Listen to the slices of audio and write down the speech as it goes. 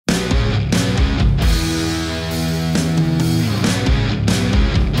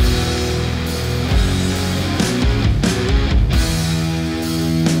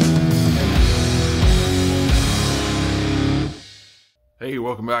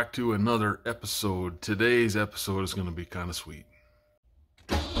welcome back to another episode. Today's episode is going to be kind of sweet.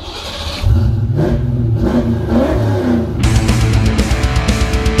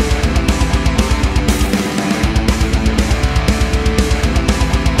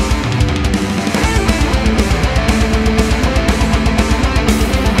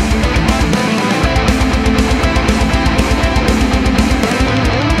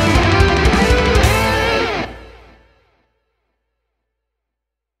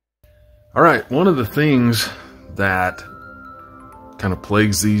 All right, one of the things that kind of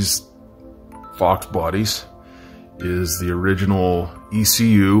plagues these Fox bodies is the original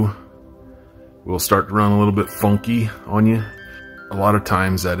ECU will start to run a little bit funky on you. A lot of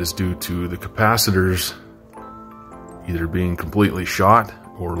times that is due to the capacitors either being completely shot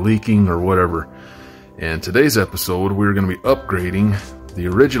or leaking or whatever. And today's episode, we're going to be upgrading the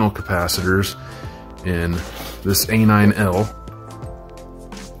original capacitors in this A9L.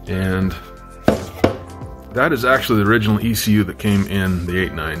 And that is actually the original ECU that came in the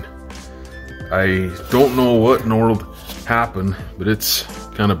 8.9. I don't know what in the world happened, but it's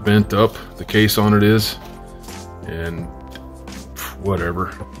kind of bent up, the case on it is, and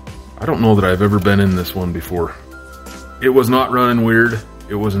whatever. I don't know that I've ever been in this one before. It was not running weird.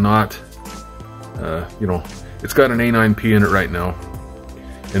 It was not, it's got an A9P in it right now,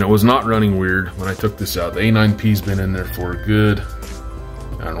 and it was not running weird when I took this out. The A9P's been in there for a good,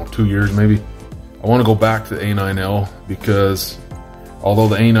 I don't know, 2 years maybe. I want to go back to the A9L because although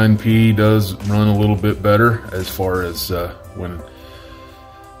the A9P does run a little bit better as far as when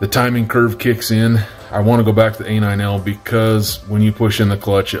the timing curve kicks in, I want to go back to the A9L because when you push in the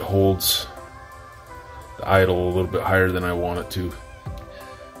clutch, it holds the idle a little bit higher than I want it to.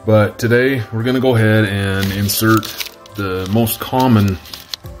 But today we're going to go ahead and insert the most common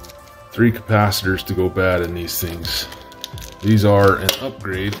 3 capacitors to go bad in these things. These are an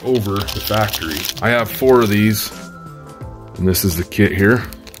upgrade over the factory. I have 4 of these, and this is the kit here.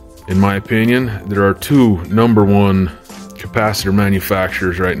 In my opinion, there are 2 #1 capacitor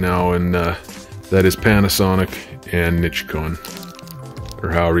manufacturers right now, and that is Panasonic and Nichocon, or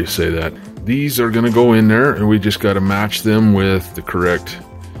however you say that. These are going to go in there, and we just got to match them with the correct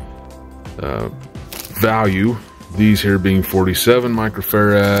value. These here being 47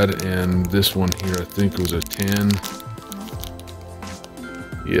 microfarad, and this one here I think was a 10.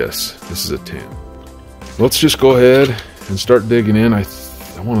 Yes, this is a 10. Let's just go ahead and start digging in. I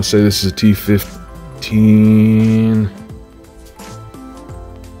want to say this is a T15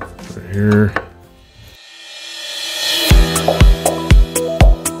 right here.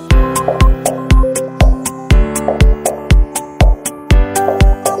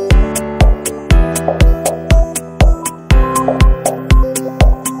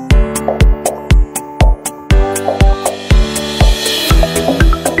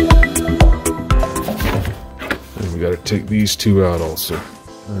 Take these 2 out also.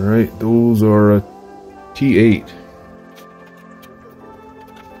 Alright, those are a T8.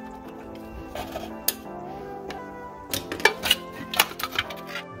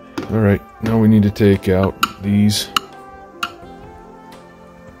 Alright, now we need to take out these.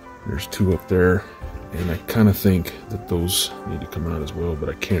 There's 2 up there, and I kind of think that those need to come out as well, but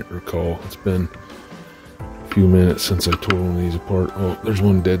I can't recall. It's been a few minutes since I tore one of these apart. Oh, there's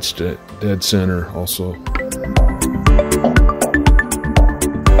one dead center also.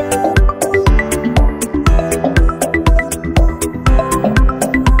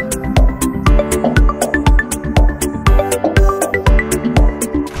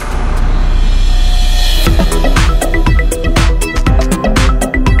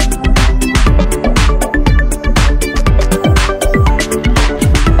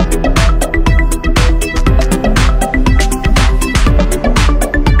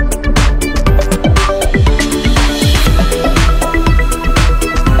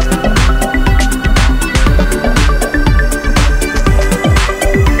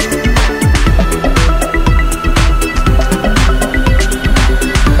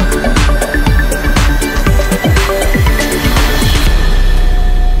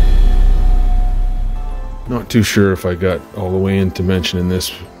 Not too sure if I got all the way into mentioning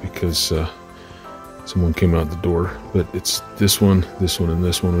this because someone came out the door, but it's this one, and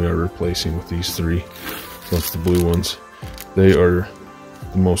this one we are replacing with these 3. That's the blue ones. They are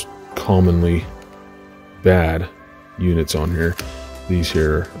the most commonly bad units on here. These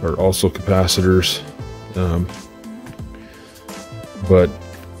here are also capacitors, but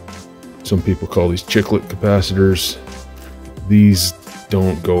some people call these chiclet capacitors. These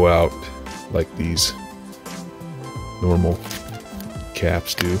don't go out like these normal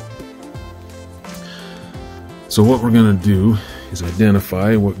caps do. So what we're gonna do is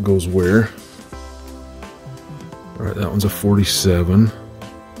identify what goes where. All right, that one's a 47.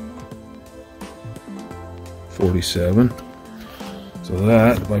 47. So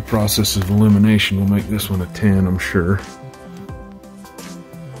that, by process of elimination, will make this one a 10, I'm sure.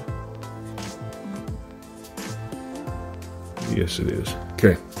 Yes, it is.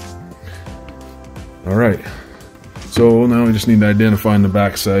 Okay. All right. So now we just need to identify on the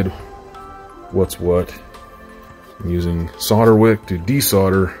back side what's what. I'm using solder wick to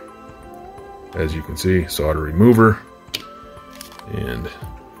desolder. As you can see, solder remover. And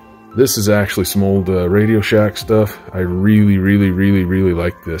this is actually some old Radio Shack stuff. I really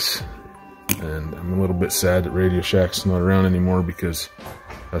like this. And I'm a little bit sad that Radio Shack's not around anymore because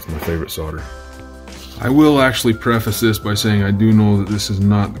that's my favorite solder. I will actually preface this by saying I do know that this is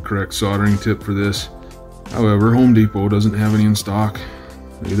not the correct soldering tip for this. However, Home Depot doesn't have any in stock.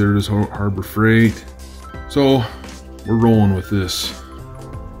 Neither does Harbor Freight. So we're rolling with this.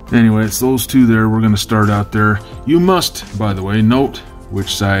 Anyway, it's those two there. We're going to start out there. You must, by the way, note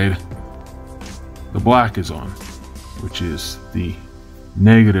which side the black is on, which is the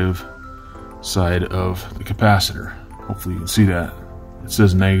negative side of the capacitor. Hopefully you can see that. It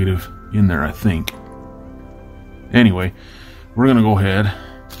says negative in there, I think. Anyway, we're going to go ahead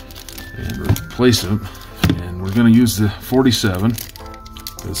and replace them, and we're going to use the 47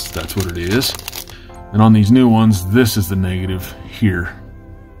 because that's what it is. And on these new ones, this is the negative here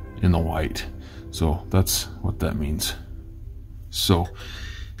in the white. So that's what that means. So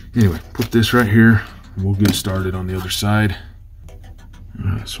anyway, put this right here and we'll get started on the other side.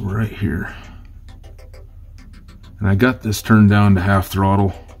 All right, so right here. And I got this turned down to half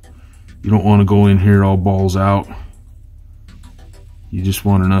throttle. You don't want to go in here all balls out. You just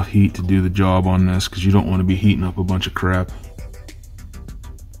want enough heat to do the job on this because you don't want to be heating up a bunch of crap.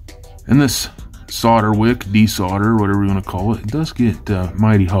 And this solder wick, desolder, whatever you want to call it, it does get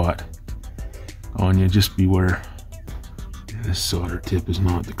mighty hot on you. Just beware. This solder tip is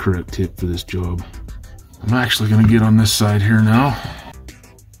not the correct tip for this job. I'm actually going to get on this side here now.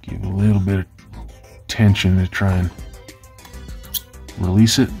 Give a little bit of tension to try and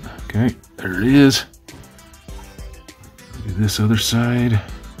release it. Okay, there it is. Do this other side.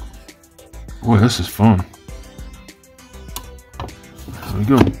 Boy, this is fun. There we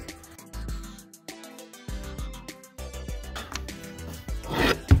go.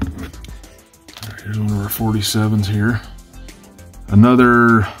 Alright, here's one of our 47s here.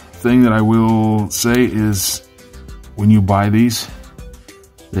 Another thing that I will say is when you buy these,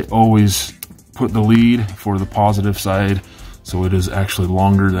 they always put the lead for the positive side, so it is actually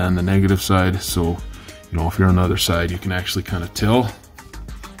longer than the negative side. So, you know, if you're on the other side, you can actually kind of tell.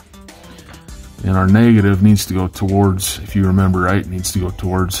 And our negative needs to go towards, if you remember right, needs to go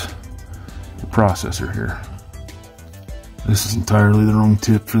towards the processor here. This is entirely the wrong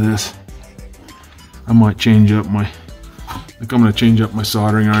tip for this. I might change up my, I think I'm going to change up my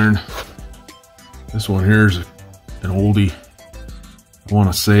soldering iron. This one here is an oldie. I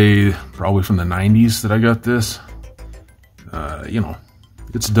want to say probably from the 90s that I got this. You know,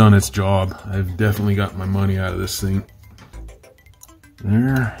 it's done its job. I've definitely got my money out of this thing.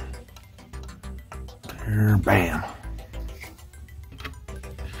 There. There, bam.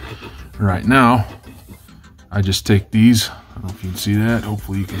 Right now, I just take these. I don't know if you can see that.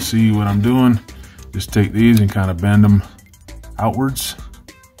 Hopefully you can see what I'm doing. Just take these and kind of bend them outwards.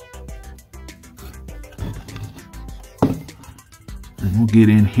 And we'll get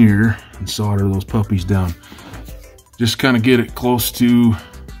in here and solder those puppies down. Just kind of get it close to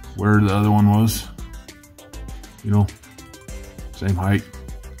where the other one was. You know, same height.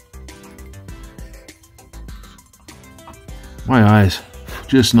 My eyes,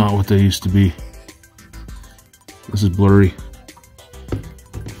 just not what they used to be. This is blurry.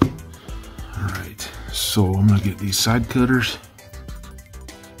 Alright, so I'm going to get these side cutters.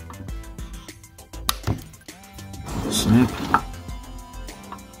 Snip.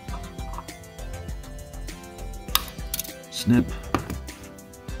 Snip.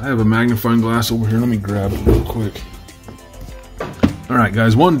 I have a magnifying glass over here. Let me grab it real quick. Alright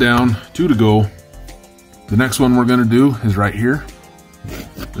guys, one down, two to go. The next one we're going to do is right here.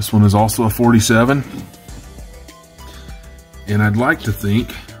 This one is also a 47. And I'd like to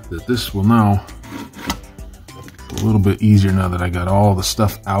think that this will now be a little bit easier now that I got all the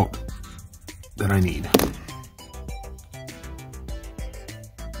stuff out that I need.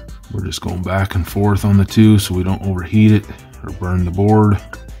 We're just going back and forth on the two so we don't overheat it or burn the board.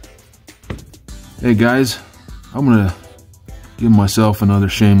 Hey guys, I'm going to give myself another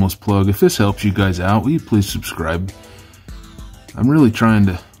shameless plug. If this helps you guys out, will you please subscribe? I'm really trying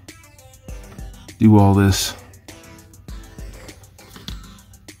to do all this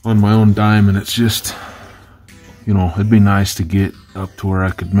on my own dime, and it's just, you know, it'd be nice to get up to where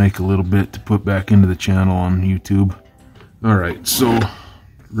I could make a little bit to put back into the channel on YouTube. All right, so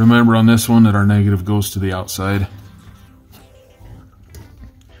remember on this one that our negative goes to the outside.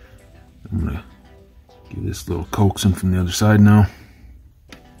 I'm gonna give this little coaxing from the other side now.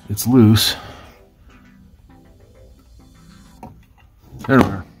 It's loose. There we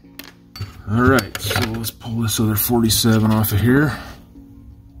are. All right, so let's pull this other 47 off of here.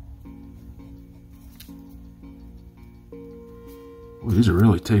 Oh, these are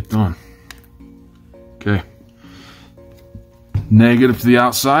really taped on. Okay. Negative to the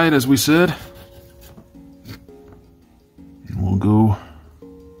outside, as we said. And we'll go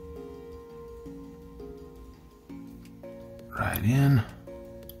right in.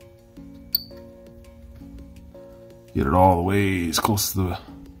 Get it all the way as close to the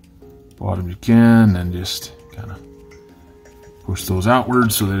bottom you can, and just kind of push those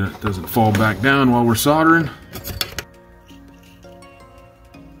outwards so that it doesn't fall back down while we're soldering.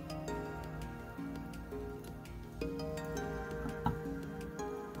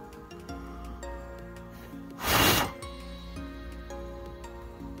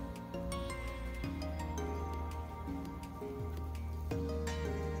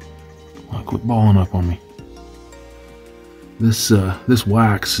 Quit balling up on me. This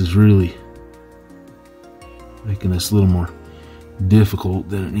wax is really making this a little more difficult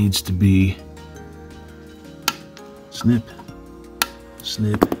than it needs to be. Snip,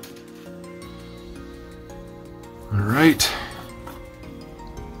 snip. All right.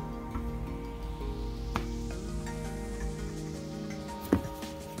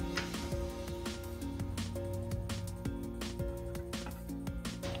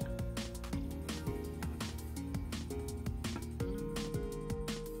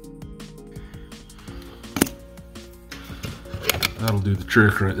 That'll do the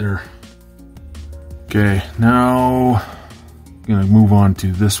trick right there. Okay, now I'm gonna move on to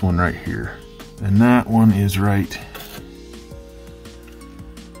this one right here. And that one is right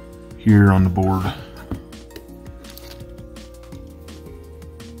here on the board.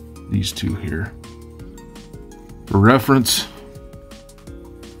 These two here. For reference,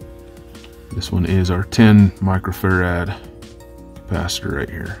 this one is our 10 microfarad capacitor right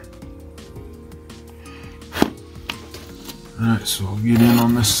here. Alright, so I'll get in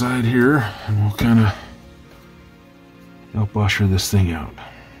on this side here and we'll kind of help usher this thing out.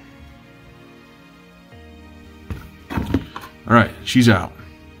 Alright, she's out.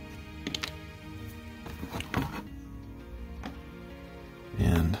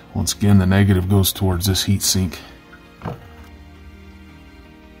 And once again, the negative goes towards this heat sink.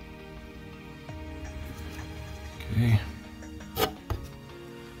 Okay.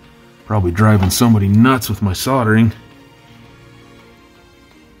 Probably driving somebody nuts with my soldering.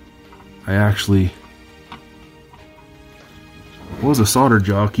 I actually was a solder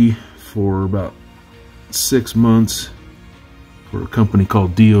jockey for about 6 months for a company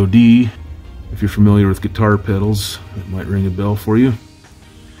called DOD. If you're familiar with guitar pedals, it might ring a bell for you.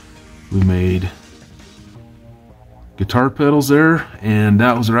 We made guitar pedals there, and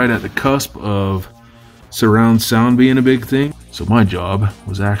that was right at the cusp of surround sound being a big thing. So my job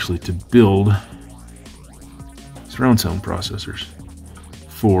was actually to build surround sound processors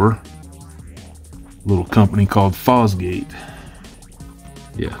for a little company called Fosgate.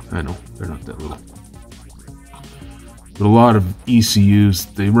 Yeah, I know, they're not that little. But a lot of ECUs,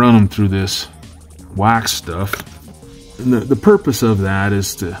 they run them through this wax stuff. And the purpose of that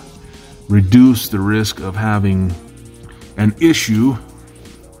is to reduce the risk of having an issue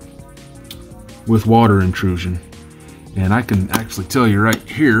with water intrusion. And I can actually tell you right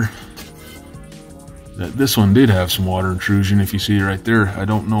here that this one did have some water intrusion. If you see it right there, I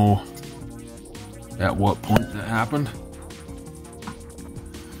don't know at what point that happened.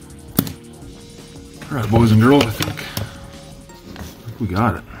 All right, boys and girls, I think we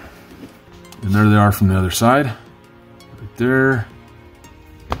got it. And there they are from the other side. Right there,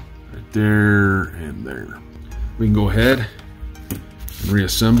 and there. We can go ahead and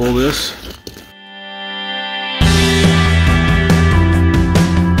reassemble this.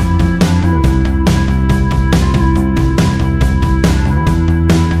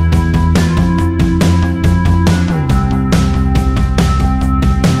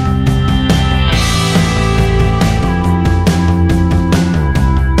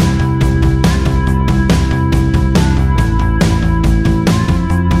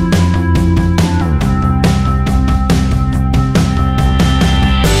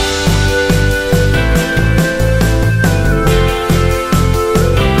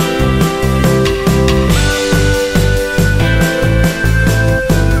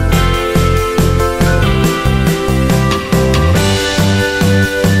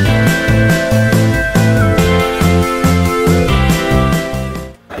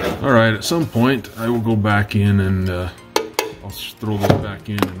 some point I will go back in and I'll throw this back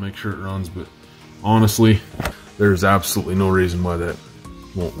in and make sure it runs, but honestly, there's absolutely no reason why that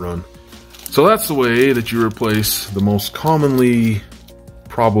won't run. So that's the way that you replace the most commonly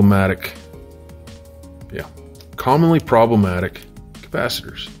problematic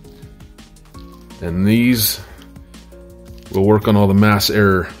capacitors. And these will work on all the mass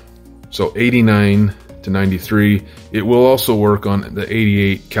error. So 89 to 93. It will also work on the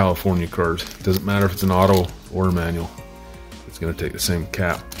 88 California cars. Doesn't matter if it's an auto or a manual. It's going to take the same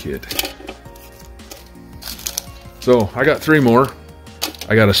cap kit. So I got 3 more.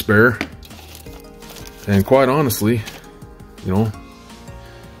 I got a spare. And quite honestly, you know,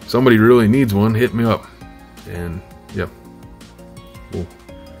 somebody really needs one, hit me up. And yep, we'll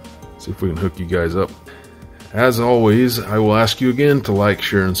see if we can hook you guys up. As always, I will ask you again to like,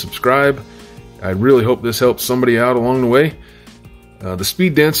 share, and subscribe. I really hope this helps somebody out along the way. The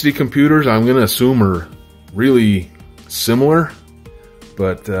speed density computers, I'm going to assume, are really similar,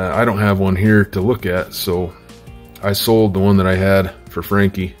 but I don't have one here to look at, so I sold the one that I had for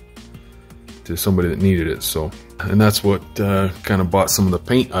Frankie to somebody that needed it. So, and that's what kind of bought some of the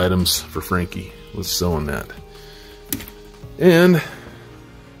paint items for Frankie, was selling that. And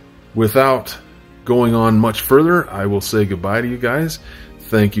without going on much further, I will say goodbye to you guys.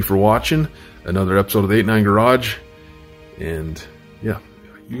 Thank you for watching another episode of the 89 Garage. And yeah,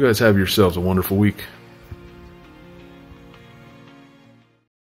 you guys have yourselves a wonderful week.